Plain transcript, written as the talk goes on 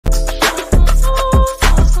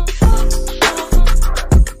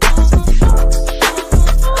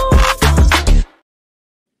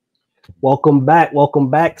Welcome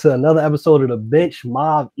back to another episode of the Bench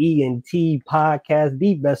Mob ENT podcast,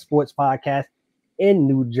 the best sports podcast in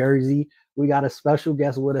New Jersey. We got a special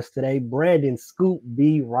guest with us today, Brandon Scoop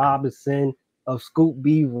B. Robinson of Scoop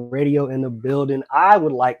B Radio in the building. I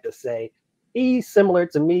would like to say he's similar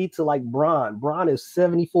to me to like Bron. Bron is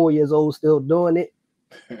 74 years old, still doing it.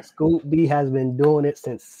 Scoop B has been doing it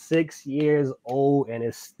since 6 years old and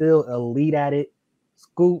is still elite at it.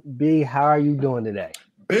 Scoop B, how are you doing today?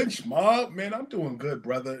 Bench Mob, man, I'm doing good,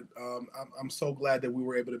 brother. I'm so glad that we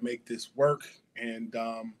were able to make this work, and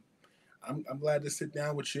I'm glad to sit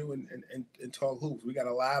down with you and talk hoops. We got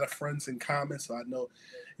a lot of friends in common, so I know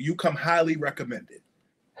you come highly recommended.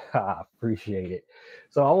 I appreciate it.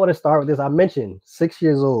 So I want to start with this. I mentioned 6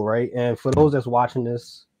 years old, right? And for those that's watching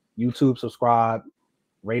this, YouTube, subscribe,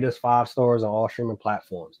 rate us 5 stars on all streaming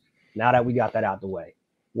platforms. Now that we got that out the way,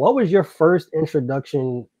 what was your first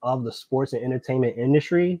introduction of the sports and entertainment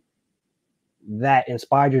industry that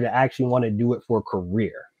inspired you to actually want to do it for a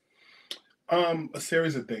career? A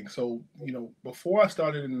series of things. So, before I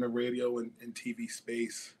started in the radio and TV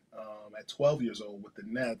space, at 12 years old with the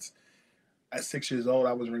Nets, at 6 years old,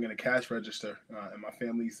 I was ringing a cash register in my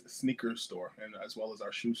family's sneaker store, and as well as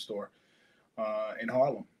our shoe store in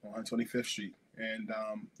Harlem on 25th Street. And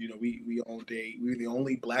we were the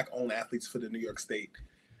only black-owned athletes for the New York State.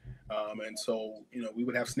 And so, we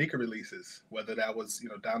would have sneaker releases, whether that was,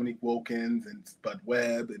 Dominique Wilkins and Spud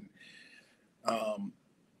Webb and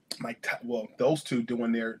those two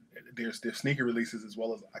doing their sneaker releases as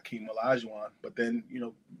well as Akeem Olajuwon. But then,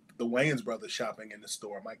 the Wayans brothers shopping in the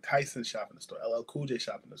store, Mike Tyson shopping in the store, LL Cool J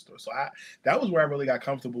shopping in the store. So that was where I really got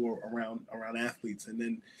comfortable around athletes. And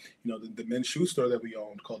then, the men's shoe store that we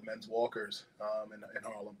owned called Men's Walkers in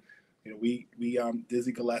Harlem. We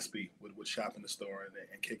Dizzy Gillespie would shop in the store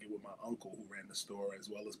and kick it with my uncle who ran the store, as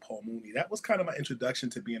well as Paul Mooney. That was kind of my introduction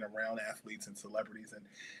to being around athletes and celebrities. And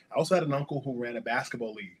I also had an uncle who ran a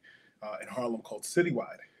basketball league in Harlem called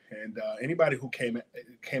Citywide. And anybody who came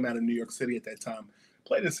out of New York City at that time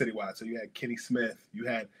played in Citywide. So you had Kenny Smith, you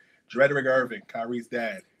had Drederick Irving, Kyrie's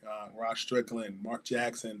dad, Ross Strickland, Mark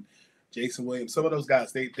Jackson, Jason Williams. Some of those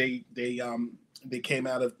guys, they came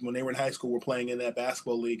out of when they were in high school, were playing in that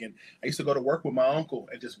basketball league. And I used to go to work with my uncle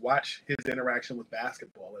and just watch his interaction with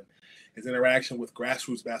basketball and his interaction with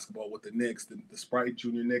grassroots basketball with the Knicks, the Sprite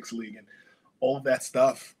Junior Knicks League, and all of that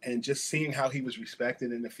stuff. And just seeing how he was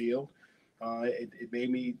respected in the field, it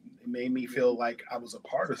made me feel like I was a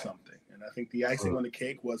part of something. And I think the icing on the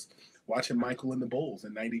cake was watching Michael and the Bulls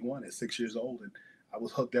in '91 at 6 years old. And I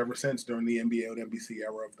was hooked ever since during the NBA and NBC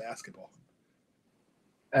era of basketball.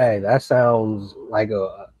 Hey, that sounds like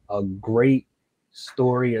a great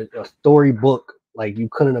story, a storybook. Like you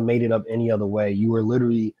couldn't have made it up any other way. You were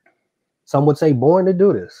literally, some would say, born to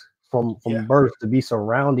do this from birth, to be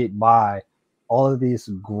surrounded by all of this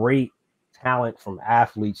great talent, from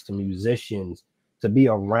athletes to musicians, to be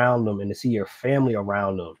around them and to see your family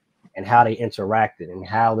around them and how they interacted and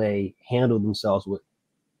how they handled themselves. With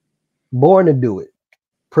born to do it,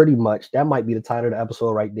 pretty much. That might be the title of the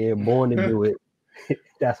episode right there. Born to do it.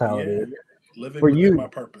 That's how it is. Living for you, my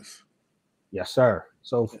purpose. Yes, sir.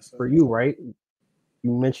 So for you, right?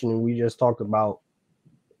 You mentioned, and we just talked about,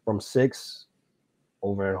 from 6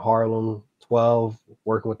 over in Harlem, 12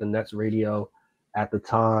 working with the Nets radio at the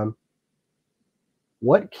time.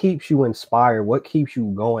 What keeps you inspired? What keeps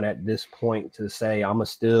you going at this point to say, I'm gonna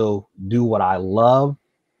still do what I love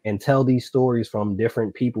and tell these stories from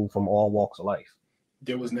different people from all walks of life?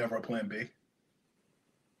 There was never a plan B.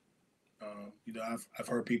 I've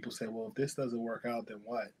heard people say, well, if this doesn't work out, then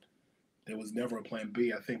what? There was never a plan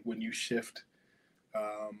B. I think when you shift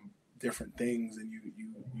different things and you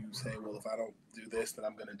say, well, if I don't do this, then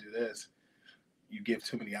I'm going to do this, you give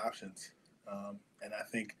too many options. And I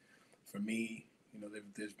think for me,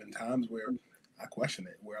 there's been times where I question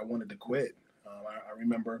it, where I wanted to quit. I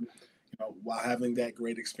remember, while having that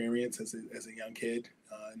great experience as a young kid,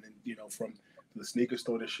 and then, from the sneaker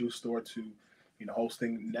store to shoe store to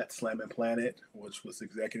hosting Net Slam and Planet, which was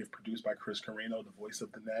executive produced by Chris Carino, the voice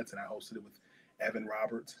of the Nets, and I hosted it with Evan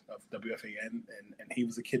Roberts of WFAN, and he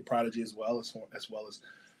was a kid prodigy as well as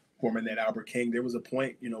former Net Albert King. There was a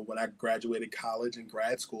point, when I graduated college and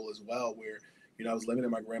grad school as well, where I was living in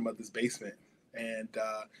my grandmother's basement and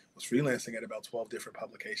was freelancing at about 12 different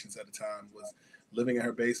publications at a time. Was living in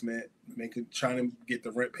her basement, trying to get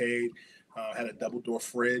the rent paid. Had a double door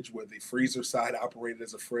fridge where the freezer side operated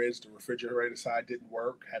as a fridge. The refrigerator side didn't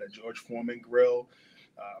work. Had a George Foreman grill,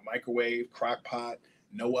 microwave, crock pot,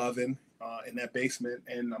 no oven in that basement.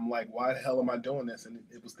 And I'm like, why the hell am I doing this? And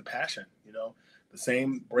it was the passion, The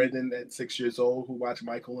same Brandon at 6 years old who watched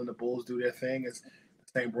Michael and the Bulls do their thing is the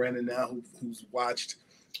same Brandon now who's watched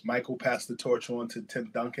Michael pass the torch on to Tim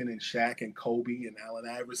Duncan and Shaq and Kobe and Allen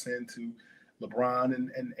Iverson to LeBron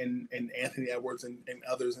and Anthony Edwards and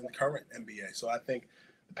others in the current NBA. So I think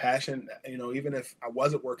the passion, even if I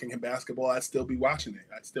wasn't working in basketball, I'd still be watching it.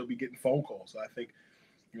 I'd still be getting phone calls. So I think,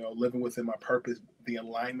 living within my purpose, the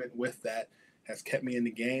alignment with that has kept me in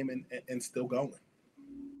the game and still going.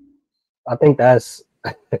 I think that's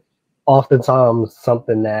oftentimes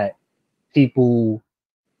something that people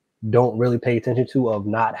don't really pay attention to, of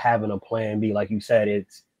not having a plan B. Like you said,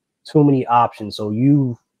 it's too many options. So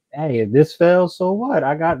hey, if this fails, so what?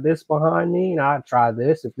 I got this behind me and I try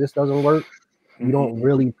this. If this doesn't work, you don't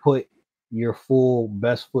really put your full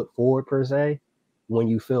best foot forward per se when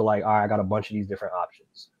you feel like, all right, I got a bunch of these different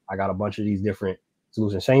options. I got a bunch of these different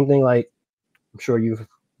solutions. Same thing, like I'm sure you've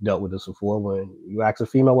dealt with this before, when you ask a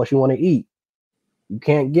female what she want to eat. You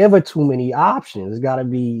can't give her too many options. It's got to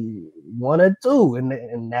be one or two,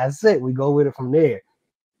 and that's it. We go with it from there.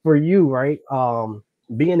 For you, right?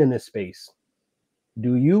 Being in this space,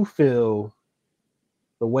 do you feel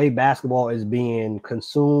the way basketball is being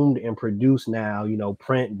consumed and produced now,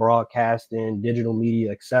 print, broadcasting, digital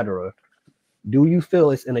media, etc., do you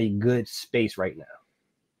feel it's in a good space right now?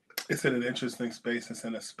 It's in an interesting space. It's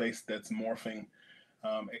in a space that's morphing.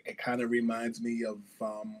 It kind of reminds me of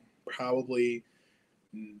probably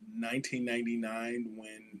 1999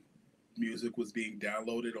 when music was being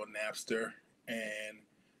downloaded on Napster and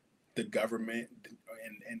the government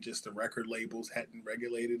and just the record labels hadn't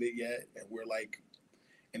regulated it yet. And we're like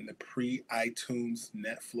in the pre-iTunes,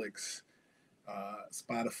 Netflix,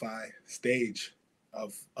 Spotify stage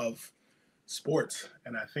of sports.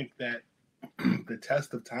 And I think that the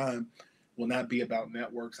test of time will not be about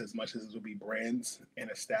networks as much as it will be brands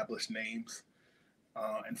and established names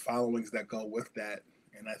and followings that go with that.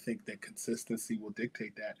 And I think that consistency will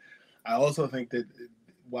dictate that. I also think that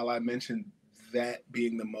while I mentioned that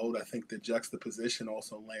being the mode, I think the juxtaposition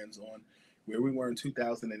also lands on where we were in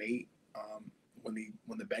 2008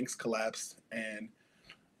 when the banks collapsed and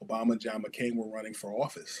Obama and John McCain were running for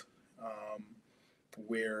office,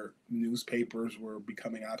 where newspapers were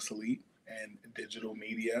becoming obsolete and digital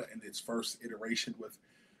media in its first iteration with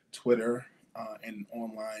Twitter and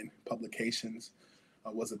online publications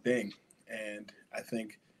was a thing. And I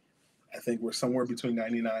think we're somewhere between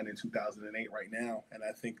 99 and 2008 right now. And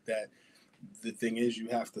I think that the thing is, you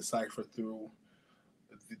have to cipher through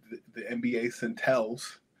the NBA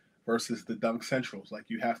centels versus the dunk centrals. Like,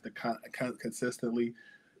 you have to consistently,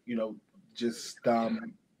 just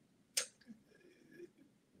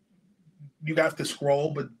you have to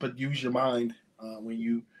scroll, but use your mind when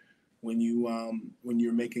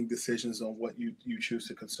you're making decisions on what you choose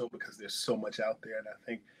to consume, because there's so much out there. And I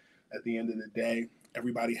think at the end of the day,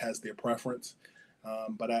 everybody has their preference,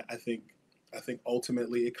 but I think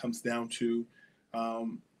ultimately it comes down to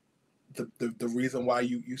the reason why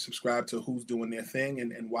you subscribe to who's doing their thing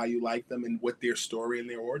and why you like them and what their story and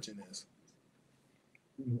their origin is.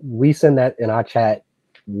 We send that in our chat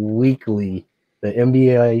weekly, the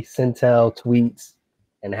NBA Centel tweets,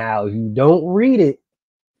 and how if you don't read it,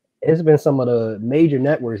 it's been some of the major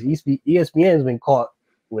networks. ESPN has been caught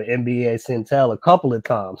with NBA Centel a couple of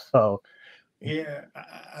times. So yeah,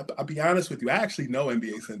 I'll be honest with you. I actually know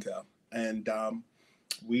NBA Centel, and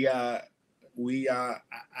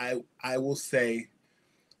I will say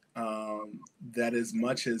that as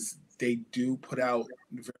much as they do put out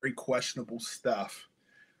very questionable stuff,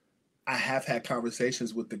 I have had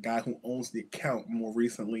conversations with the guy who owns the account more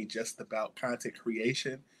recently just about content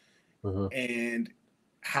creation and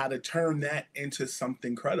how to turn that into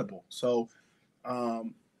something credible. So I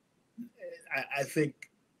think,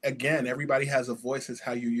 again, everybody has a voice as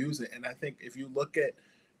how you use it. And I think if you look at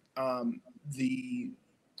the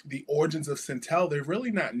origins of Centel, they're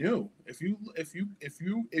really not new. If you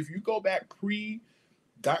go back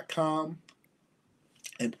pre.com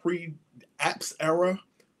and pre-apps era,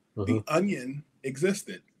 the Onion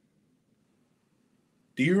existed.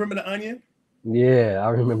 Do you remember the Onion? Yeah, I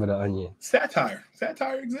remember the Onion. Satire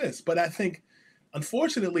exists, but I think,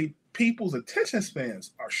 unfortunately, people's attention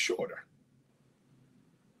spans are shorter.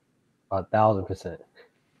 1,000%.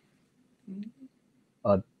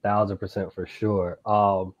 1,000% for sure.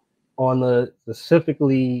 On the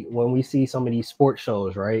specifically when we see some of these sports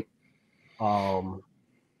shows, right? Do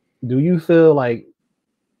you feel like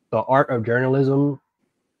the art of journalism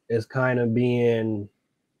is kind of being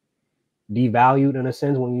devalued in a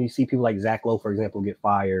sense when you see people like Zach Lowe, for example, get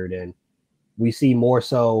fired, and we see more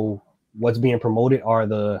so what's being promoted are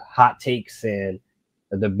the hot takes and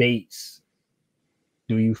the debates?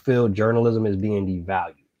 Do you feel journalism is being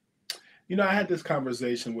devalued? I had this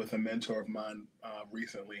conversation with a mentor of mine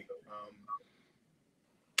recently,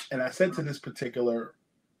 and I said to this particular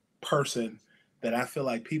person that I feel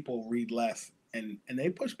like people read less, and they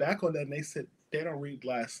pushed back on that, and they said they don't read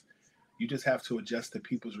less. You just have to adjust to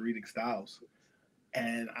people's reading styles.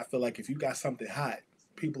 And I feel like if you got something hot,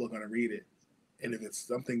 people are going to read it, and if it's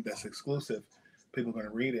something that's exclusive, people are going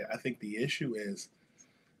to read it. I think the issue is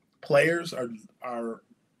players are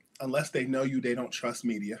unless they know you, they don't trust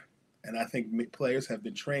media, and I think players have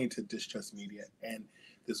been trained to distrust media, and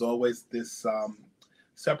there's always this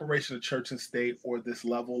separation of church and state, or this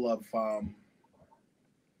level of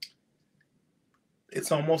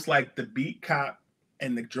it's almost like the beat cop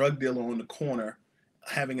and the drug dealer on the corner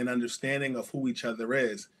having an understanding of who each other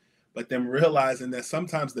is, but them realizing that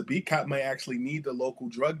sometimes the beat cop may actually need the local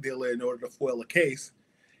drug dealer in order to foil a case,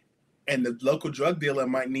 and the local drug dealer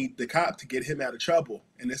might need the cop to get him out of trouble.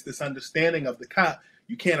 And it's this understanding of the cop.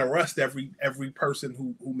 You can't arrest every person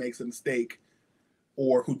who makes a mistake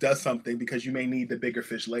or who does something, because you may need the bigger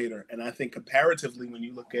fish later. And I think comparatively, when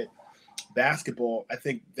you look at basketball, I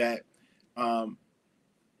think that um,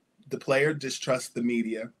 the player distrusts the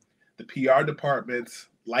media. The PR departments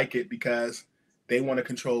like it because they want to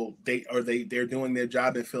control. They're doing their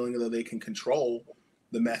job and feeling that they can control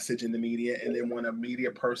the message in the media. And then when a media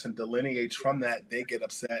person delineates from that, they get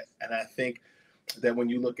upset. And I think that when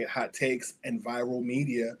you look at hot takes and viral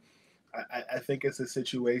media, I think it's a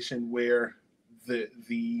situation where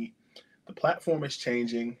the platform is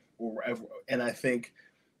changing, or wherever, and I think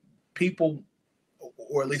people,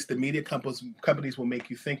 or at least the media companies will make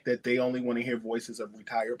you think that they only want to hear voices of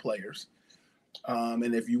retired players.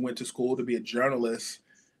 And if you went to school to be a journalist,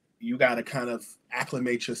 you got to kind of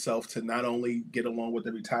acclimate yourself to not only get along with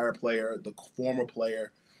the retired player, the former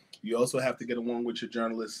player, you also have to get along with your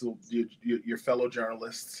journalists, your fellow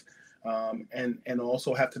journalists, and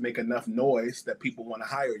also have to make enough noise that people want to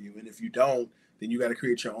hire you. And if you don't, then you got to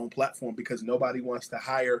create your own platform, because nobody wants to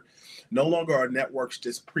hire. No longer are networks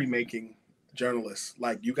just pre-making journalists.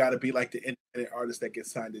 Like, you got to be like the independent artist that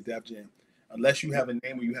gets signed to Def Jam. Unless you have a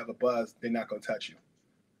name or you have a buzz, they're not going to touch you.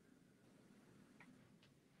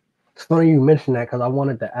 It's funny you mentioned that, because I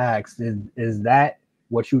wanted to ask, is that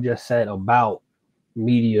what you just said about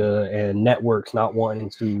media and networks not wanting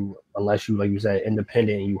to, unless you, like you said,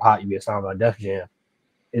 independent and you hot, you get signed by Def Jam?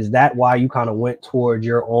 Is that why you kind of went towards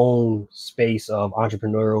your own space of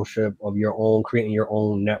entrepreneurship, of your own, creating your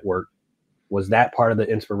own network? Was that part of the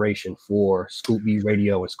inspiration for Scoop B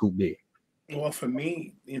Radio and Scoop B? Well, for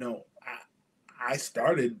me, I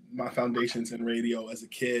started my foundations in radio as a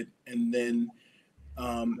kid, and then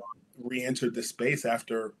re-entered the space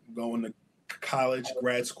after going to college,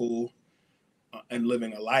 grad school, and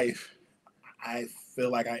living a life. I feel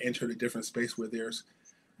like I entered a different space where there's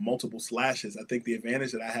multiple slashes. I think the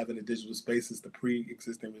advantage that I have in the digital space is the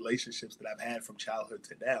pre-existing relationships that I've had from childhood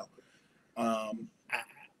to now.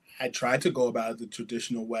 I tried to go about it the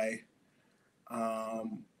traditional way,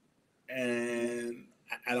 um, and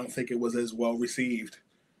I don't think it was as well received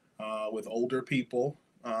with older people,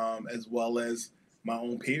 as well as my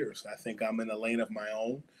own peers. I think I'm in a lane of my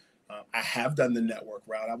own. I have done the network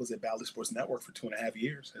route. I was at Bally Sports Network for 2.5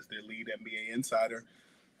 years as their lead NBA insider,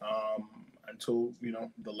 until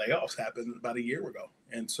the layoffs happened about a year ago.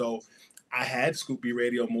 And so I had Scoop B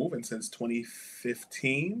Radio moving since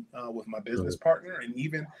 2015 with my business partner, and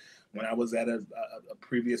even when I was at a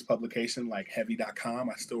previous publication like Heavy.com,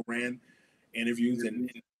 I still ran interviews and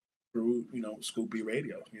through Scoop B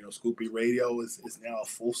Radio. Scoop B Radio is now a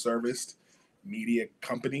full service media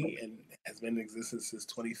company and has been in existence since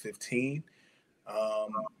 2015.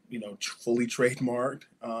 Fully trademarked,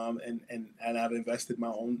 and I've invested my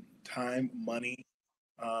own time, money,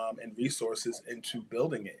 and resources into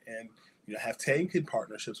building it, and have taken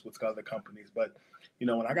partnerships with other companies. But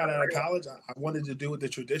when I got out of college, I wanted to do it the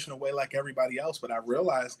traditional way, like everybody else. But I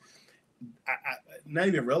realized, I not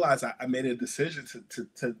even realized, I made a decision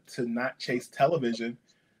to not chase television,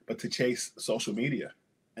 but to chase social media,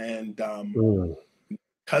 and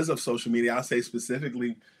because of social media, I'll say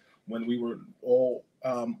specifically when we were all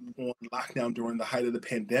on lockdown during the height of the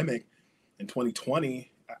pandemic in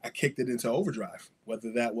 2020, I kicked it into overdrive.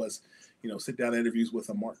 Whether that was, sit down interviews with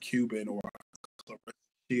a Mark Cuban or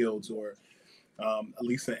Shields or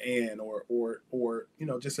Elisa Ann or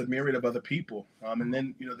just a myriad of other people, and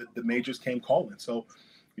then the majors came calling. So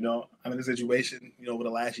I'm in a situation over the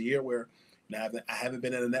last year where now I haven't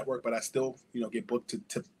been in a network, but I still get booked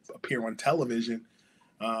to appear on television,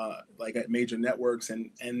 like at major networks,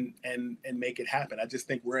 and make it happen. I just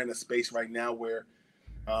think we're in a space right now where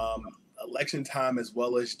election time, as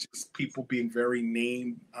well as just people being very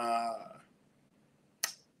name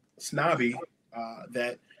snobby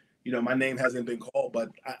that my name hasn't been called, but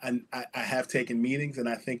I have taken meetings, and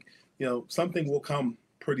I think something will come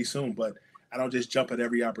pretty soon. But I don't just jump at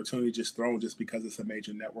every opportunity just thrown just because it's a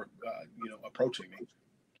major network approaching me.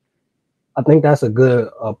 I think that's a good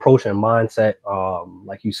approach and mindset.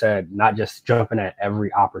 Like you said, not just jumping at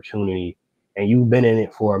every opportunity. And you've been in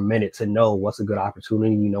it for a minute to know what's a good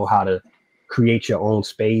opportunity. You know how to create your own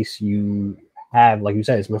space. You have, like you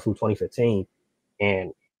said, it's been from 2015.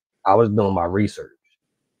 And I was doing my research.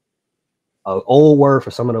 An old word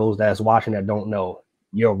for some of those that's watching that don't know,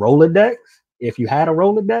 your Rolodex, if you had a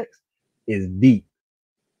Rolodex, is deep.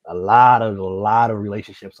 A lot of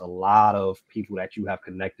relationships, a lot of people that you have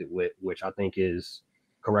connected with, which I think is,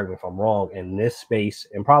 correct me if I'm wrong, in this space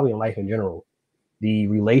and probably in life in general, the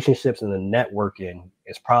relationships and the networking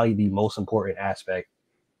is probably the most important aspect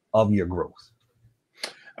of your growth.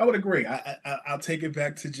 I would agree. I'll take it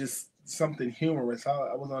back to just something humorous.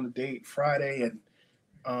 I was on a date Friday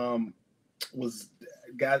and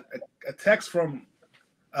got a text from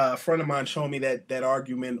a friend of mine showing me that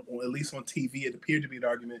argument, or at least on TV, it appeared to be an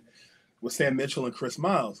argument with Sam Mitchell and Chris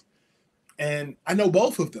Miles. And I know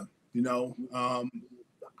both of them,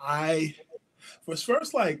 I was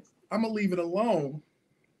first like, I'm going to leave it alone.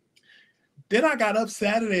 Then I got up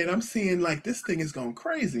Saturday and I'm seeing like this thing is going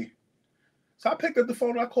crazy. So I picked up the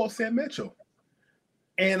phone and I called Sam Mitchell.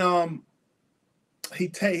 And he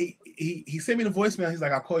sent me the voicemail. He's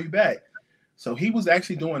like, I'll call you back. So he was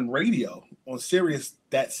actually doing radio on Sirius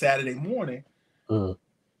that Saturday morning.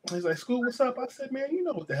 He's like, School, what's up? I said, man, you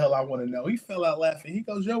know what the hell I want to know. He fell out laughing. He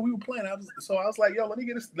goes, yo, we were playing. I was like, yo, let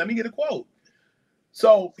me get a quote.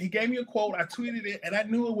 So he gave me a quote. I tweeted it, and I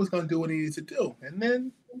knew it was going to do what he needed to do. And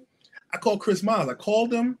then I called Chris Miles. I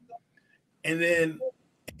called him, and then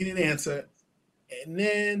he didn't answer. And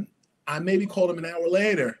then I maybe called him an hour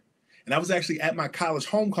later, and I was actually at my college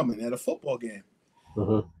homecoming at a football game.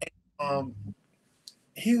 And,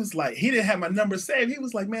 he was like, he didn't have my number saved. He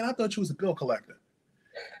was like, man, I thought you was a bill collector.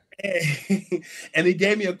 And he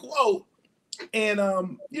gave me a quote, and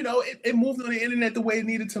it moved on the internet the way it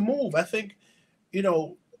needed to move. I think,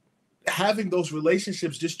 having those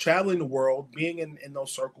relationships, just traveling the world, being in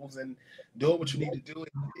those circles and doing what you need to do,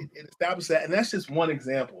 it established that. And that's just one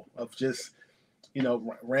example of just,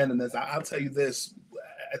 randomness. I'll tell you this,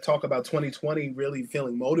 I talk about 2020 really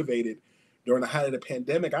feeling motivated during the height of the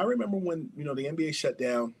pandemic. I remember when, the NBA shut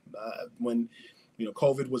down, when,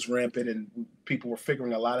 COVID was rampant and people were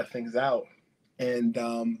figuring a lot of things out. And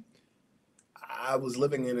I was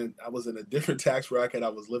in a different tax bracket. I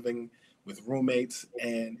was living with roommates,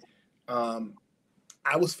 and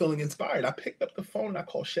I was feeling inspired. I picked up the phone and I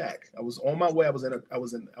called Shaq. I was on my way. I was in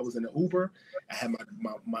an Uber. I had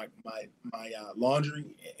my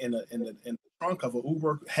laundry in the trunk of an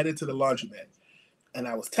Uber, headed to the laundromat, and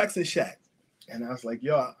I was texting Shaq, and I was like,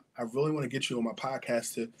 yo, I really want to get you on my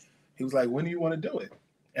podcast. He was like, when do you want to do it?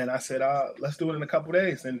 And I said, let's do it in a couple of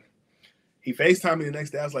days. And he FaceTimed me the next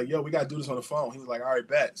day. I was like, yo, we got to do this on the phone. He was like, all right,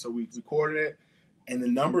 bet. So we recorded it, and the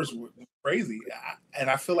numbers were crazy. And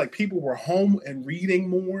I feel like people were home and reading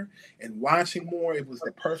more and watching more. It was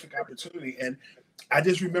the perfect opportunity. And I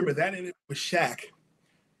just remember that interview with Shaq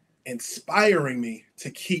inspiring me to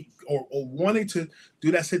keep or wanting to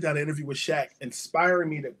do that sit-down interview with Shaq, inspiring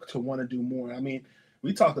me to want to do more. I mean,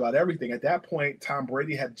 we talked about everything. At that point, Tom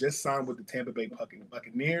Brady had just signed with the Tampa Bay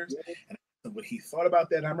Buccaneers, and what he thought about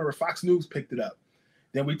that. And I remember Fox News picked it up.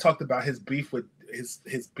 Then we talked about his beef with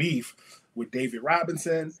David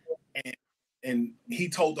Robinson, and he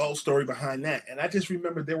told the whole story behind that. And I just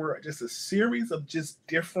remember there were just a series of just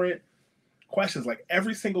different questions. Like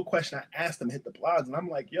every single question I asked him hit the blogs, and I'm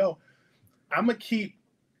like, yo, I'm gonna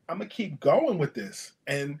keep going with this.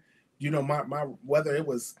 And my whether it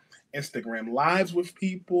was Instagram lives with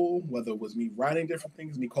people, whether it was me writing different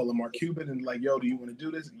things, me calling Mark Cuban and like, yo, do you want to do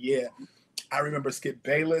this? Yeah. I remember Skip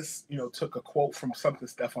Bayless, took a quote from something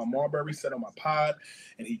Stephon Marbury said on my pod,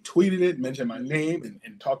 and he tweeted it, mentioned my name,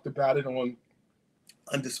 and talked about it on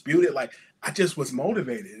Undisputed. Like, I just was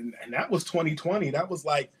motivated. And that was 2020. That was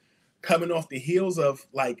like coming off the heels of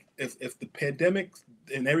like, if the pandemic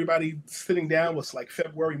and everybody sitting down was like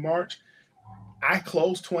February, March, I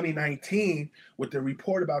closed 2019 with the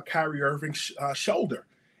report about Kyrie Irving's shoulder.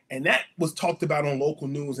 And that was talked about on local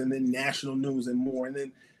news and then national news and more. And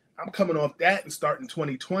then I'm coming off that and starting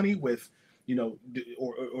 2020 with,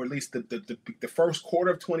 or at least the first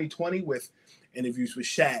quarter of 2020 with interviews with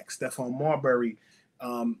Shaq, Stephon Marbury,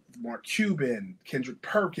 Mark Cuban, Kendrick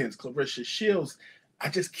Perkins, Clarissa Shields. I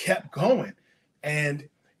just kept going. And,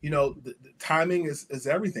 the timing is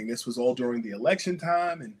everything. This was all during the election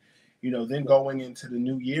time. And, then going into the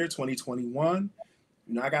new year, 2021,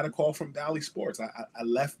 I got a call from Valley Sports. I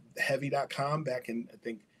left heavy.com back in, I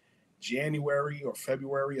think, January or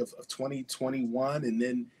February of 2021. And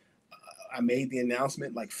then I made the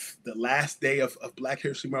announcement like the last day of Black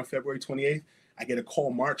History Month, February 28th. I get a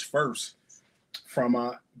call March 1st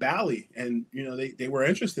from Bally, and they were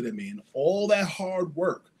interested in me, and all that hard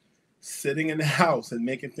work sitting in the house and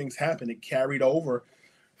making things happen, it carried over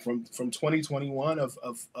from 2021 of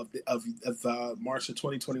March of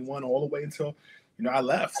 2021 all the way until I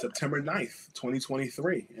left September 9th,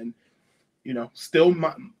 2023. And still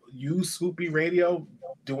use Scoop B Radio,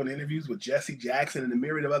 doing interviews with Jesse Jackson and a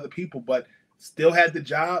myriad of other people, but still had the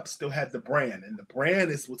job, still had the brand, and the brand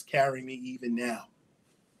is what's carrying me even now.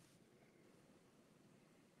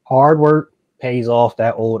 Hard work pays off,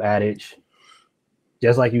 that old adage.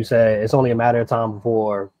 Just like you said, it's only a matter of time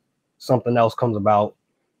before something else comes about.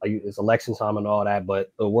 Like it's election time and all that,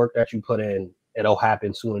 but the work that you put in, it'll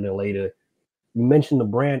happen sooner than later. You mentioned the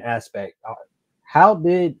brand aspect. How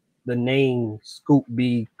did the name Scoop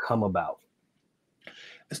B come about?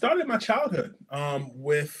 It started in my childhood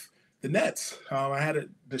with the Nets. I had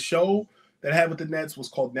the show that I had with the Nets was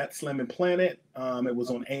called Net Slim and Planet. It was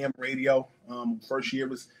on AM radio. First year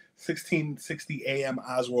was 1660 AM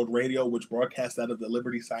Oswald Radio, which broadcast out of the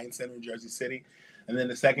Liberty Science Center in Jersey City. And then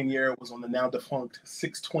the second year it was on the now defunct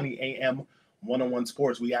 620 AM 101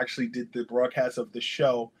 Sports. We actually did the broadcast of the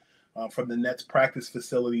show from the Nets practice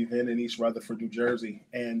facility then in East Rutherford, New Jersey.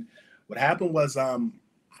 And what happened was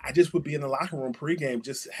I just would be in the locker room pregame,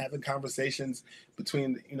 just having conversations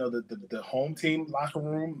between, the home team locker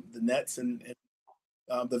room, the Nets, and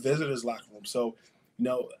the visitors locker room. So,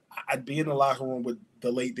 I'd be in the locker room with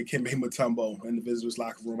the late Dikembe Mutombo in the visitors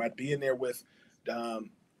locker room. I'd be in there with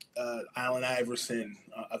Allen Iverson,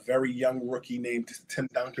 a very young rookie named Tim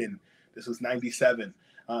Duncan. This was 97.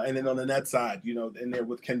 And then on the net side, in there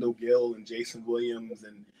with Kendall Gill and Jason Williams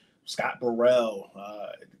and Scott Burrell,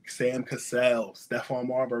 Sam Cassell, Stephon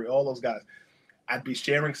Marbury, all those guys. I'd be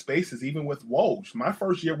sharing spaces even with Woj. My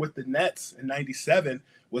first year with the Nets in 97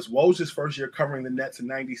 was Woj's first year covering the Nets in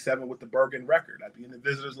 97 with the Bergen Record. I'd be in the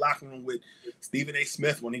visitors locker room with Stephen A.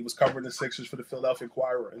 Smith when he was covering the Sixers for the Philadelphia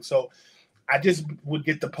Inquirer. And so I just would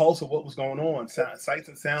get the pulse of what was going on, sights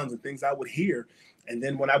and sounds and things I would hear. And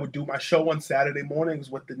then when I would do my show on Saturday mornings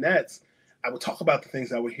with the Nets, I would talk about the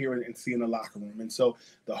things I would hear and see in the locker room. And so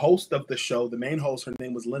the host of the show, the main host, her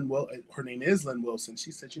name is Lynn Wilson. She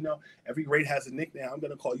said, every great has a nickname. I'm going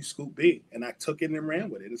to call you Scoop B. And I took it and ran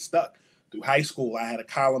with it. It stuck. Through high school, I had a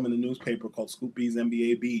column in the newspaper called Scoop B's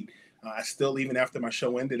NBA Beat. I still, even after my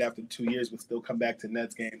show ended after 2 years, would still come back to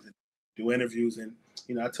Nets games and do interviews. And,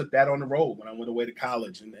 I took that on the road when I went away to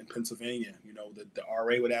college in Pennsylvania. The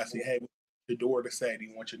RA would ask me, hey, what's your door to say? Do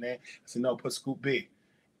you want your name? I said, no, put Scoop B.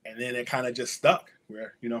 And then it kind of just stuck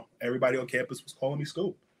where, everybody on campus was calling me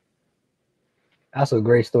Scoop. That's a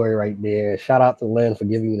great story right there. Shout out to Lynn for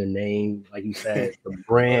giving you the name. Like you said, the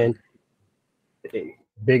brand,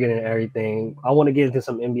 bigger than everything. I want to get into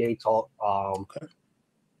some NBA talk. Okay.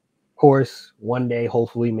 Of course, one day,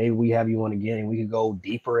 hopefully, maybe we have you on again and we could go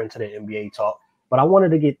deeper into the NBA talk. But I wanted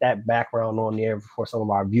to get that background on there for some of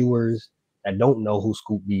our viewers that don't know who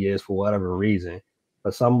Scoop B is for whatever reason.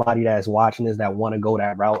 For somebody that's watching this that want to go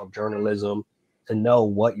that route of journalism to know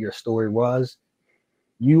what your story was.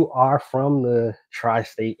 You are from the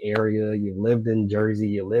tri-state area. You lived in Jersey.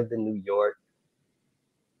 You lived in New York.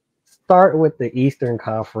 Start with the Eastern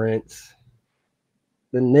Conference.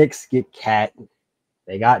 The Knicks get Cat.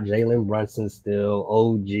 They got Jalen Brunson still,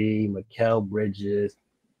 OG, Mikal Bridges.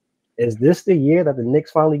 Is this the year that the Knicks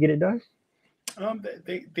finally get it done?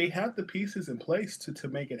 They have the pieces in place to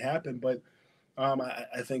make it happen, but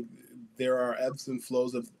I think there are ebbs and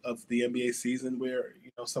flows of the NBA season where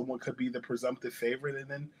someone could be the presumptive favorite, and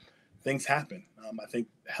then things happen. I think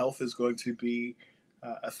health is going to be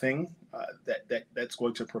a thing that's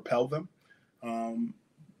going to propel them.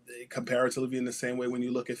 Comparatively, in the same way when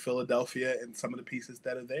you look at Philadelphia and some of the pieces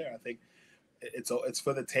that are there, I think it's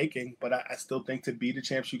for the taking. But I still think to be the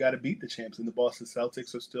champs, you got to beat the champs, and the Boston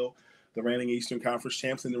Celtics are still the reigning Eastern Conference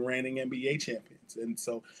champs and the reigning NBA champions. And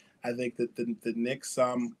so I think that the Knicks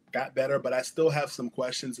got better, but I still have some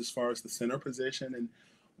questions as far as the center position and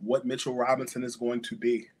what Mitchell Robinson is going to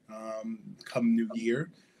be come New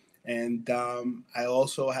Year. And I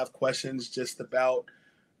also have questions just about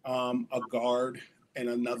a guard and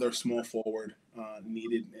another small forward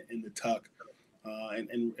needed in the tuck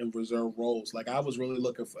and reserve roles. Like I was really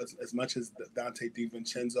looking for as much as Dante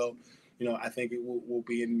DiVincenzo, I think it will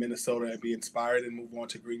be in Minnesota and be inspired and move on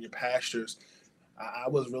to greener pastures. I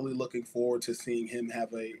was really looking forward to seeing him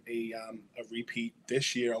have a repeat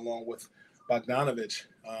this year along with Bogdanovich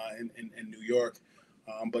in New York.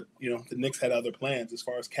 But the Knicks had other plans. As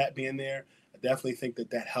far as Cat being there, I definitely think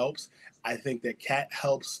that helps. I think that Cat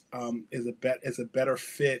helps is a better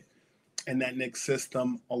fit in that Knicks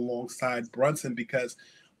system alongside Brunson, because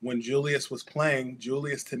when Julius was playing,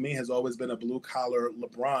 Julius to me has always been a blue collar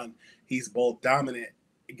LeBron. He's ball dominant,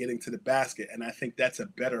 getting to the basket, and I think that's a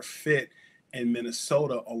better fit in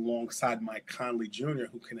Minnesota alongside Mike Conley Jr.,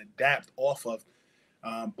 who can adapt off of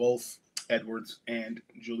both Edwards and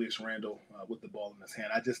Julius Randle with the ball in his hand.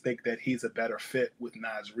 I just think that he's a better fit with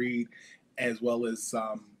Naz Reid, as well as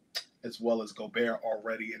Gobert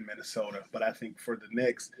already in Minnesota. But I think for the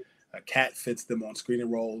Knicks, Cat fits them on screening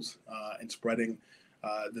roles and spreading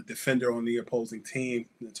the defender on the opposing team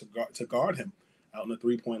to guard him out on the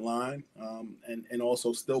 3-point line, and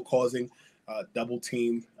also still causing double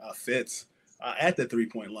team fits at the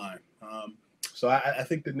 3-point line. So I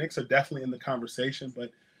think the Knicks are definitely in the conversation, but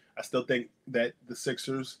I still think that the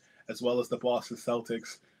Sixers, as well as the Boston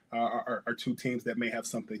Celtics, are two teams that may have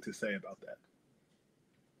something to say about that.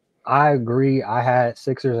 I agree. I had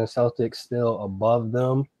Sixers and Celtics still above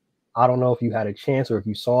them. I don't know if you had a chance or if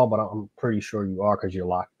you saw, but I'm pretty sure you are because you're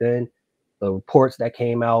locked in. The reports that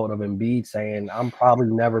came out of Embiid saying, I'm probably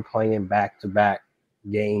never playing back-to-back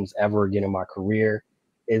games ever again in my career.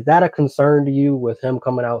 Is that a concern to you with him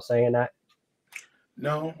coming out saying that?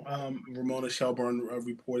 No, Ramona Shelburne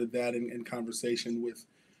reported that in conversation with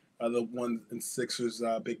the one in Sixers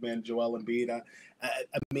big man Joel Embiid.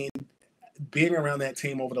 I mean, being around that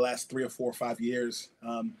team over the last 3 or 4 or 5 years,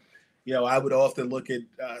 I would often look at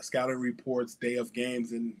scouting reports day of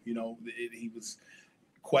games, and he was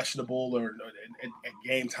questionable, or at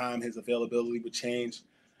game time his availability would change.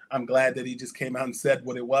 I'm glad that he just came out and said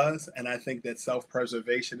what it was, and I think that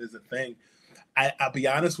self-preservation is a thing. I'll be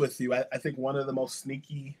honest with you. I think one of the most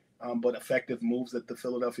sneaky but effective moves that the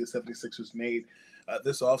Philadelphia 76ers made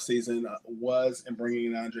this offseason was in bringing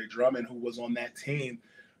in Andre Drummond, who was on that team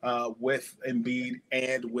with Embiid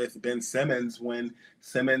and with Ben Simmons when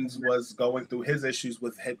Simmons was going through his issues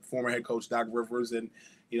with former head coach Doc Rivers, and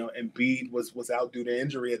Embiid was out due to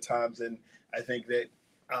injury at times. And I think that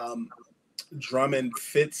Drummond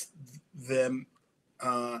fits them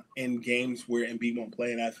in games where Embiid won't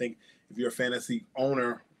play. And I think if you're a fantasy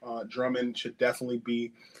owner, Drummond should definitely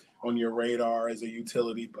be on your radar as a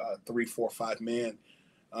utility 3, 4, 5 man.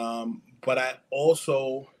 But I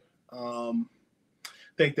also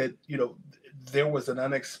think that there was an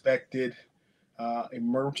unexpected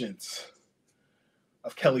emergence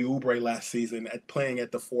of Kelly Oubre last season at playing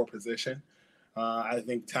at the 4 position. I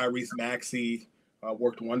think Tyrese Maxey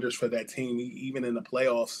worked wonders for that team, even in the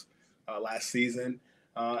playoffs last season.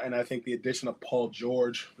 And I think the addition of Paul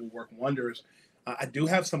George will work wonders. I do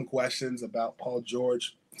have some questions about Paul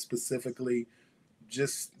George, specifically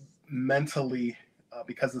just mentally,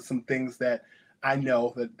 because of some things that I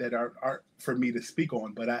know that aren't for me to speak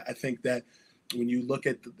on. But I think that when you look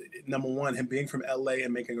at number one, him being from LA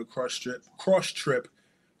and making a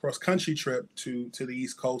cross-country trip to the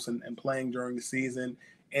East Coast and playing during the season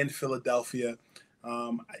in Philadelphia,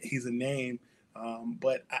 he's a name.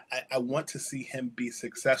 But I want to see him be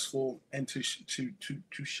successful and to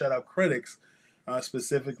shut up critics,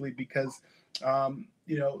 specifically because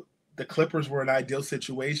the Clippers were an ideal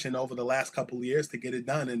situation over the last couple of years to get it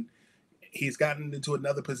done, and he's gotten into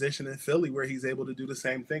another position in Philly where he's able to do the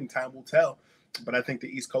same thing. Time will tell, but I think the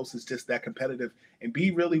East Coast is just that competitive. And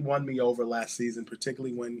B really won me over last season,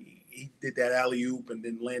 particularly when he did that alley-oop and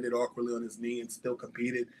then landed awkwardly on his knee and still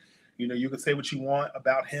competed. You can say what you want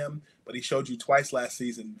about him, but he showed you twice last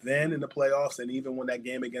season, then in the playoffs, and even when that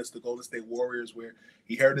game against the Golden State Warriors where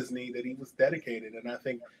he hurt his knee, that he was dedicated. And I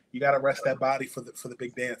think you got to rest that body for the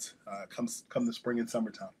big dance come the spring and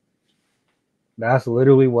summertime. That's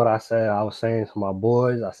literally what I said. I was saying to my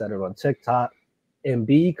boys. I said it on TikTok. And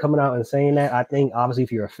B coming out and saying that, I think obviously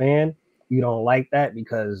if you're a fan, you don't like that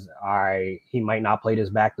because he might not play this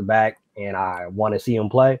back-to-back, and I want to see him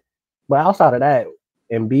play. But outside of that,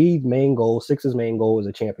 Embiid's main goal, Sixers' main goal is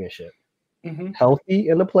a championship. Mm-hmm. Healthy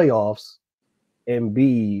in the playoffs,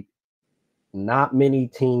 Embiid, not many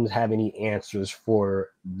teams have any answers for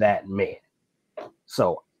that man.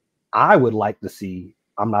 So I would like to see,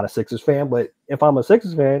 I'm not a Sixers fan, but if I'm a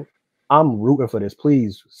Sixers fan, I'm rooting for this.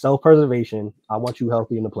 Please, self-preservation. I want you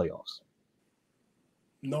healthy in the playoffs.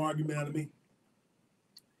 No argument out of me.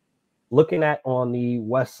 Looking at on the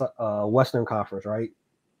Western Conference, right?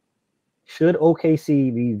 Should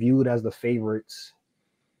OKC be viewed as the favorites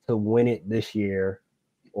to win it this year,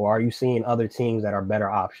 or are you seeing other teams that are better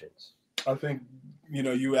options? I think,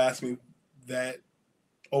 you asked me that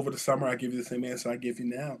over the summer. I give you the same answer I give you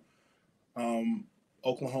now.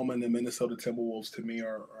 Oklahoma and the Minnesota Timberwolves, to me,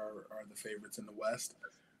 are the favorites in the West.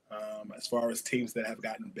 As far as teams that have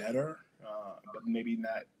gotten better, but maybe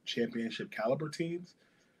not championship caliber teams,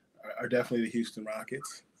 are definitely the Houston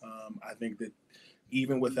Rockets. I think that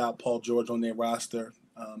even without Paul George on their roster,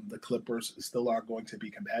 the Clippers still are going to be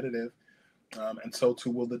competitive, and so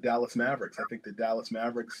too will the Dallas Mavericks. I think the Dallas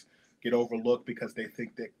Mavericks get overlooked because they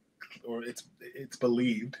think that, or it's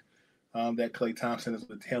believed that Klay Thompson is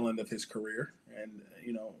the tail end of his career, and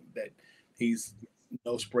that he's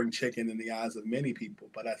no spring chicken in the eyes of many people.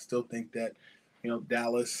 But I still think that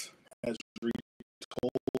Dallas has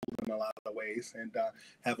retold in a lot of ways and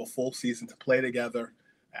have a full season to play together.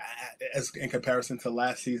 As in comparison to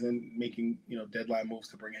last season, making deadline moves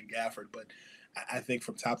to bring in Gafford, but I think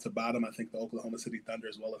from top to bottom, I think the Oklahoma City Thunder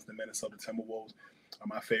as well as the Minnesota Timberwolves are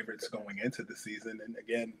my favorites going into the season. And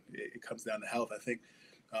again, it comes down to health. I think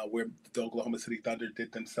where the Oklahoma City Thunder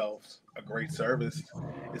did themselves a great service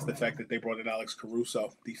is the fact that they brought in Alex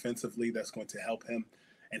Caruso defensively. That's going to help him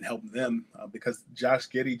and help them because Josh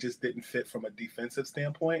Giddey just didn't fit from a defensive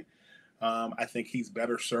standpoint. I think he's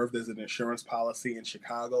better served as an insurance policy in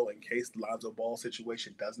Chicago in case the Lonzo Ball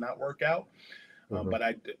situation does not work out.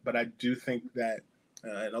 But I do think that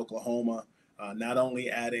in Oklahoma, not only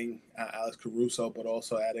adding Alex Caruso, but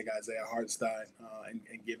also adding Isaiah Hartenstein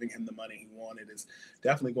and giving him the money he wanted is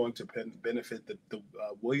definitely going to benefit the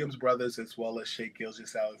Williams brothers as well as Shai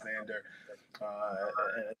Gilgeous-Alexander,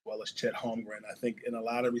 as well as Chet Holmgren. I think in a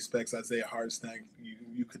lot of respects, Isaiah Hartenstein,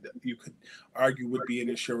 you could argue would be an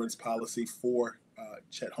insurance policy for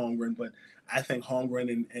Chet Holmgren, but I think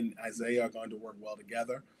Holmgren and Isaiah are going to work well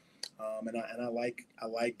together. And I like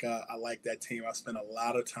that team. I spent a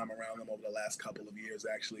lot of time around them over the last couple of years,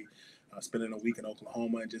 actually spending a week in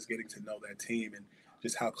Oklahoma and just getting to know that team and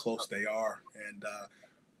just how close they are. And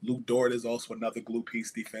Luke Dort is also another glue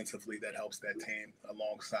piece defensively that helps that team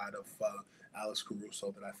alongside of Alex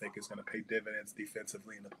Caruso that I think is going to pay dividends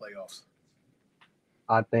defensively in the playoffs.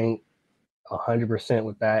 I think 100%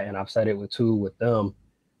 with that, and I've said it with them,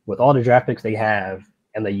 with all the draft picks they have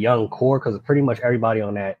and the young core, because pretty much everybody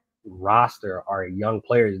on that roster are young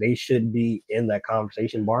players. They should be in that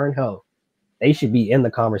conversation, barring hell. They should be in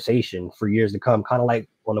the conversation for years to come, kind of like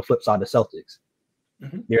on the flip side, the Celtics.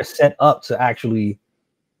 Mm-hmm. They're set up to actually,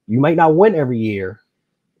 you might not win every year,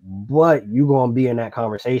 but you're going to be in that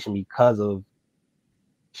conversation because of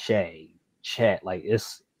Shai, Chet. Like,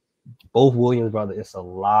 it's both Williams brothers. It's a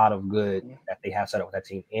lot of good that they have set up with that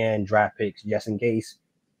team and draft picks just in case,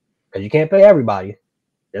 because you can't pay everybody.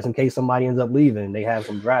 Just in case somebody ends up leaving, they have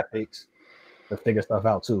some draft picks to figure stuff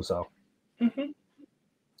out too. So,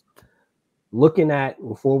 looking at,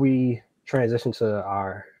 before we transition to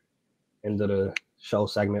our end of the show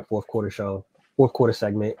segment, fourth quarter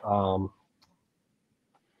segment, on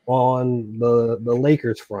the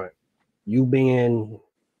Lakers front, you being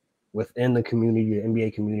within the community, the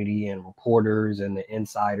NBA community, and reporters and the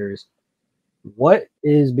insiders, what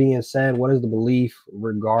is being said? What is the belief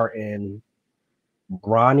regarding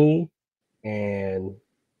Bronny and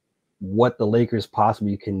what the Lakers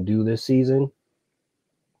possibly can do this season?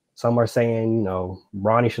 Some are saying,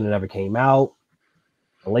 Bronny should have never came out.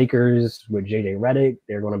 The Lakers with JJ Redick,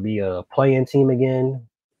 they're going to be a play-in team again.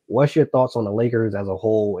 What's your thoughts on the Lakers as a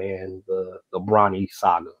whole and the Bronny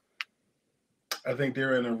saga? I think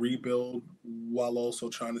they're in a rebuild while also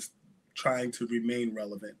trying to remain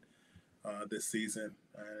relevant this season.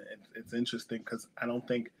 It's interesting because I don't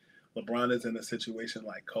think LeBron is in a situation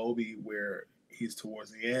like Kobe where he's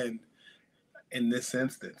towards the end. In this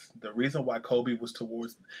instance, the reason why Kobe was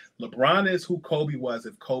towards LeBron is who Kobe was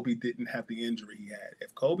if Kobe didn't have the injury he had.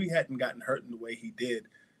 If Kobe hadn't gotten hurt in the way he did,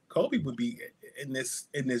 Kobe would be in this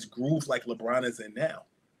groove like LeBron is in now.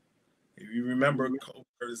 If you remember, Kobe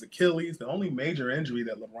hurt his Achilles. The only major injury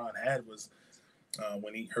that LeBron had was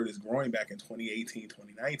when he hurt his groin back in 2018,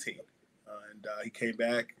 2019. And he came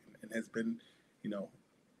back and has been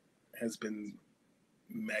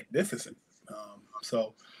magnificent.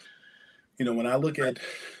 So, when I look at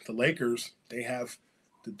the Lakers, they have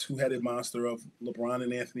the two-headed monster of LeBron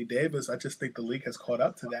and Anthony Davis. I just think the league has caught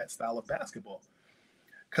up to that style of basketball.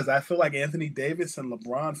 Because I feel like Anthony Davis and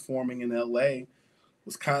LeBron forming in L.A.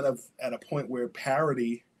 was kind of at a point where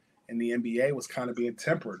parity in the NBA was kind of being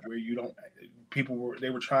tempered, where they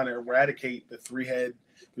were trying to eradicate the three-headed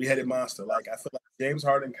monster. Like, I feel like James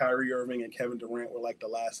Harden, Kyrie Irving, and Kevin Durant were like the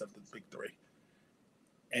last of the big three.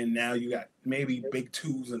 And now you got maybe big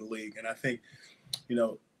twos in the league. And I think,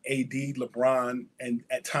 AD, LeBron, and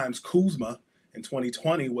at times Kuzma in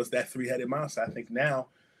 2020 was that three-headed monster. I think now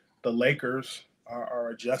the Lakers are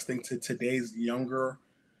adjusting to today's younger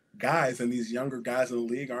guys, and these younger guys in the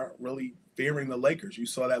league aren't really fearing the Lakers. You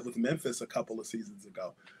saw that with Memphis a couple of seasons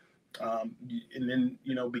ago. And then,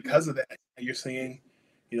 because of that, you're seeing,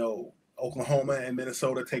 Oklahoma and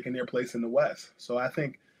Minnesota taking their place in the West. So I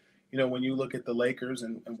think, when you look at the Lakers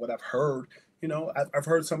and what I've heard, I've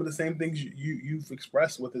heard some of the same things you've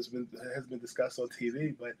expressed what has been discussed on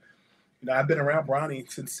TV. But, I've been around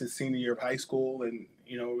Bronny since his senior year of high school and,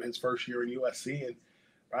 his first year in USC. And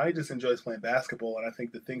Bronny just enjoys playing basketball. And I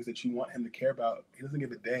think the things that you want him to care about, he doesn't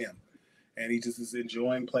give a damn. And he just is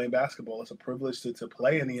enjoying playing basketball. It's a privilege to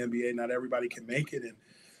play in the NBA. Not everybody can make it. And,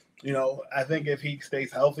 I think if he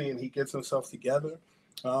stays healthy and he gets himself together,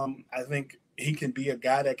 I think he can be a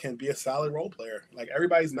guy that can be a solid role player. Like,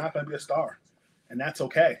 everybody's not going to be a star, and that's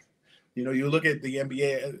okay. You look at the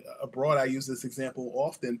NBA abroad, I use this example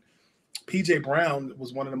often. P.J. Brown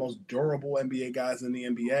was one of the most durable NBA guys in the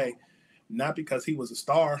NBA, not because he was a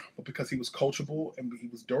star, but because he was coachable and he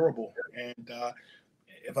was durable. And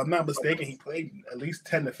if I'm not mistaken, he played at least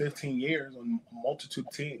 10 to 15 years on a multitude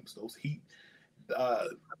of teams. Those Heat,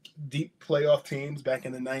 deep playoff teams back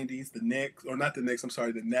in the 90s, the Knicks, or not the Knicks, I'm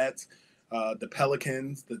sorry, the Nets, the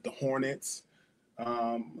Pelicans, the Hornets,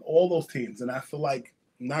 all those teams. And I feel like,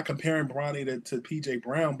 not comparing Bronny to P.J.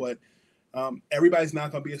 Brown, but everybody's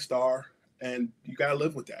not going to be a star, and you got to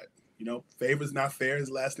live with that. Favor's not fair. His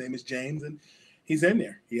last name is James, and he's in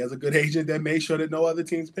there. He has a good agent that made sure that no other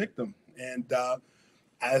teams picked him. And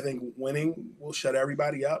I think winning will shut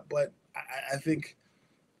everybody up, but I think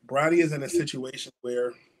Bronny is in a situation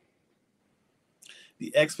where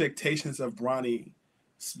the expectations of Bronny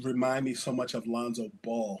remind me so much of Lonzo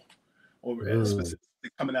Ball, or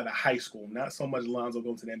specifically coming out of high school, not so much Lonzo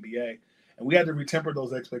going to the NBA. And we had to retemper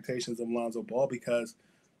those expectations of Lonzo Ball because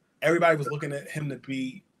everybody was looking at him to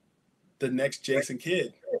be the next Jason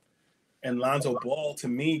Kidd. And Lonzo Ball, to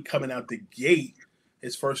me, coming out the gate,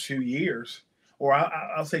 his first few years, or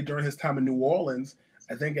I'll say during his time in New Orleans,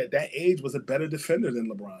 I think at that age was a better defender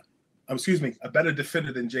than LeBron. A better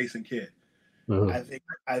defender than Jason Kidd. Mm-hmm.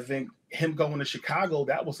 I think him going to Chicago,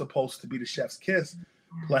 that was supposed to be the chef's kiss,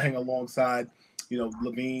 playing alongside,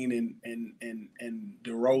 Levine and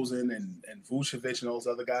DeRozan and Vucevic and those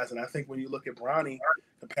other guys. And I think when you look at Bronny,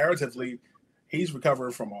 comparatively, he's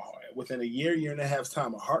recovering from within a year and a half's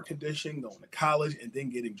time, a heart condition, going to college, and then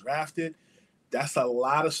getting drafted. That's a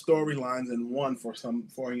lot of storylines in one for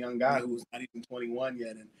a young guy who's not even 21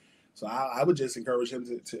 yet. And so I would just encourage him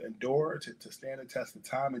to endure, to stand the test of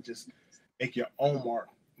time, and just make your own mark.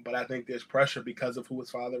 But I think there's pressure because of who his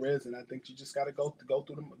father is, and I think you just got to go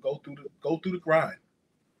through the grind.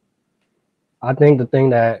 I think the thing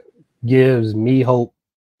that gives me hope,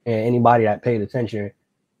 and anybody that paid attention,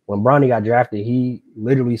 when Bronny got drafted, he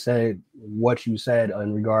literally said what you said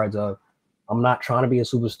in regards of, I'm not trying to be a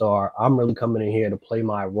superstar. I'm really coming in here to play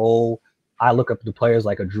my role. I look up to players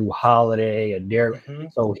like a Drew Holiday, a Derek. Mm-hmm.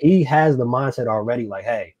 So he has the mindset already, like,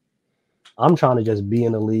 hey, I'm trying to just be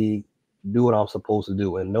in the league, do what I'm supposed to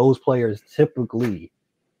do. And those players typically,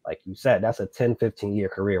 like you said, that's a 10, 15-year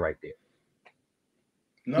career right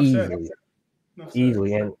there.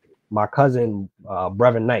 Easily. And my cousin,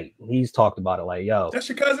 Brevin Knight, he's talked about it like, yo. That's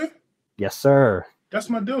your cousin? Yes, sir. That's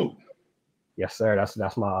my dude. Yes, sir.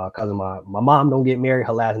 That's my cousin. My mom don't get married.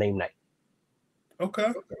 Her last name Knight.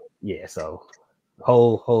 Okay. Yeah, so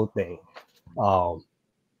whole thing.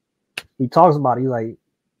 He talks about it. He's like,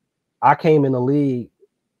 I came in the league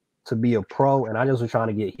to be a pro, and I just was trying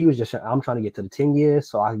to get. I'm trying to get to the 10 years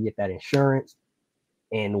so I can get that insurance.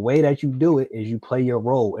 And the way that you do it is you play your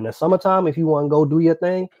role. In the summertime, if you want to go do your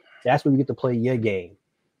thing, that's when you get to play your game.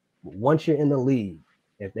 But once you're in the league,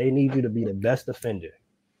 if they need you to be the best defender,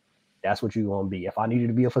 that's what you're going to be. If I need you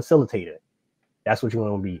to be a facilitator, that's what you're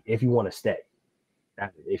going to be. If you want to stay,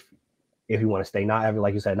 if you want to stay,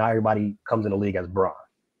 like you said, not everybody comes in the league as Bron.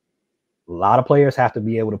 A lot of players have to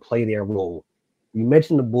be able to play their role. You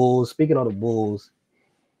mentioned the Bulls. Speaking of the Bulls,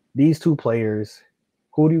 these two players,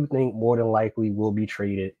 who do you think more than likely will be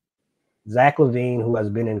traded? Zach LaVine, who has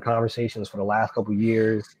been in conversations for the last couple of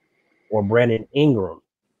years, or Brandon Ingram,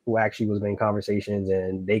 who actually was in conversations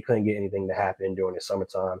and they couldn't get anything to happen during the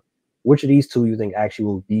summertime. Which of these two you think actually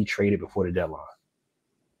will be traded before the deadline?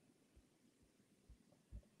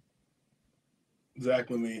 Zach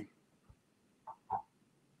LaVine.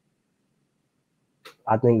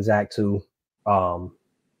 I think Zach too.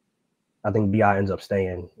 I think B.I. ends up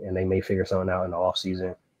staying, and they may figure something out in the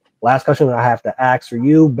offseason. Last question I have to ask for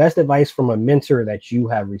you. Best advice from a mentor that you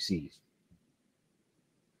have received?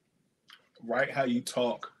 Write how you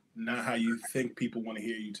talk, not how you think people want to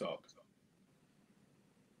hear you talk.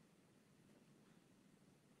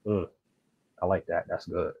 I like that. That's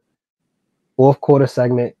good. Fourth quarter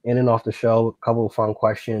segment, in and off the show. A couple of fun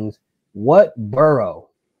questions. What borough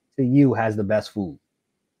to you has the best food?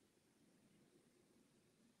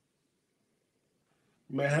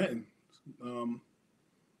 Manhattan.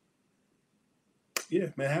 Yeah,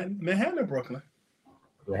 Manhattan or Brooklyn.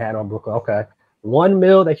 Manhattan or Brooklyn? Okay. One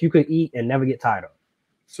meal that you could eat and never get tired of.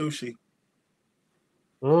 Sushi.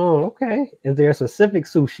 Okay. Is there a specific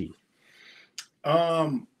sushi?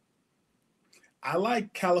 Um, I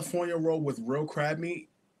like California roll with real crab meat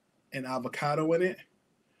and avocado in it.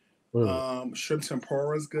 Mm. Shrimp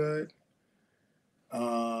tempura is good.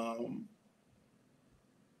 Um,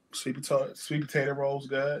 sweet potato rolls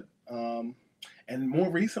good. And more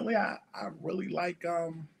recently, I really like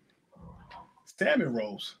salmon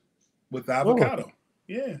rolls with Mm. avocado.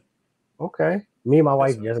 Yeah. Okay. Me and my Yes,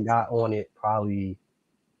 wife sir. just got on it probably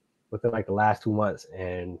within like the last 2 months,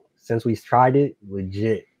 and since we tried it,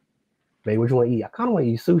 legit. Babe, what you want to eat? I kind of want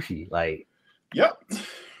to eat sushi, like Yep.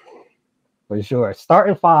 for sure.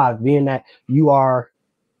 Starting five, being that you are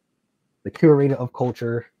the curator of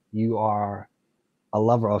culture, you are a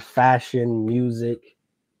lover of fashion, music.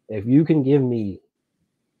 If you can give me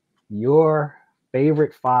your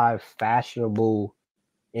favorite five fashionable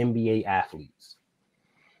NBA athletes.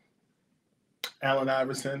 Allen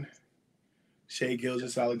Iverson, Shea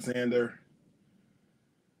Gilgis Alexander,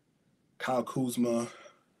 Kyle Kuzma,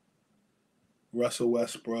 Russell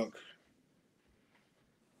Westbrook,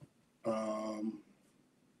 um,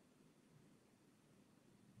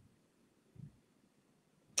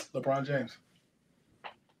 LeBron James.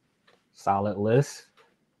 Solid list.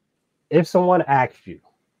 If someone asked you,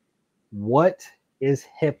 what is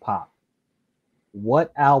hip hop?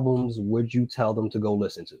 What albums would you tell them to go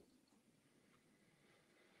listen to?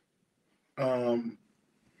 Um,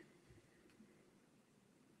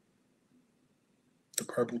 the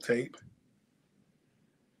Purple Tape,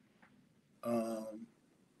 um,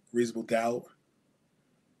 Reasonable Doubt,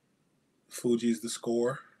 Fuji's The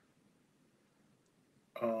Score,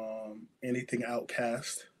 anything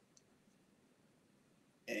Outcast,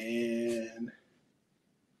 and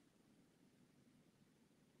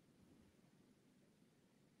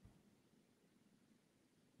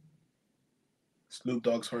Snoop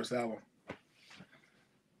Dogg's first album.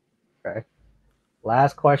 Okay.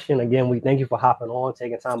 Last question. Again, we thank you for hopping on,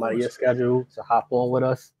 taking Of time out of your course. schedule to hop on with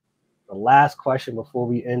us. The last question before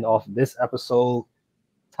we end off this episode: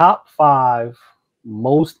 top five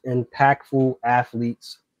most impactful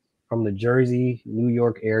athletes from the Jersey, New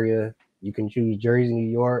York area. You can choose Jersey, New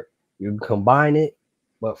York. You can combine it,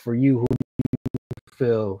 but for you, who do you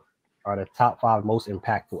feel are the top five most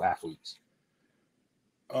impactful athletes?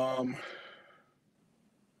 Um,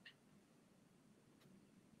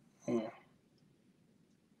 huh.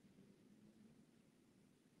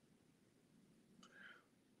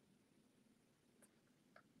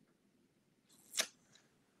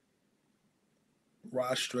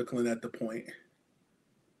 Rod Strickland at the point,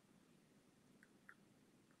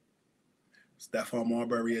 Stephon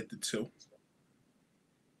Marbury at the two,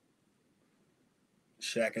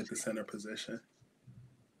 Shaq at the center position.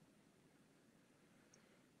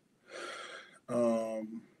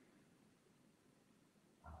 Um,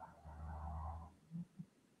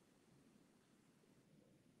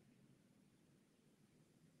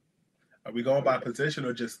 are we going by position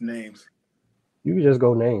or just names? You can just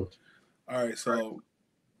go names. All right, so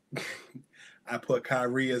I put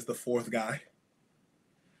Kyrie as the fourth guy,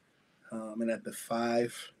 and at the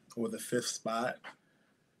five or the fifth spot,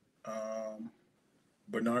 um,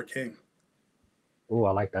 Bernard King. Oh,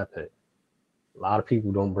 I like that pick. A lot of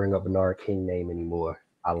people don't bring up Bernard King name anymore.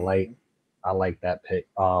 Mm-hmm. I like that pick.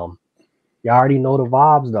 You already know the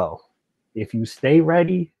vibes though. If you stay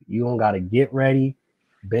ready, you don't gotta get ready.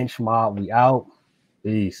 Bench mob, we out.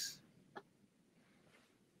 Peace.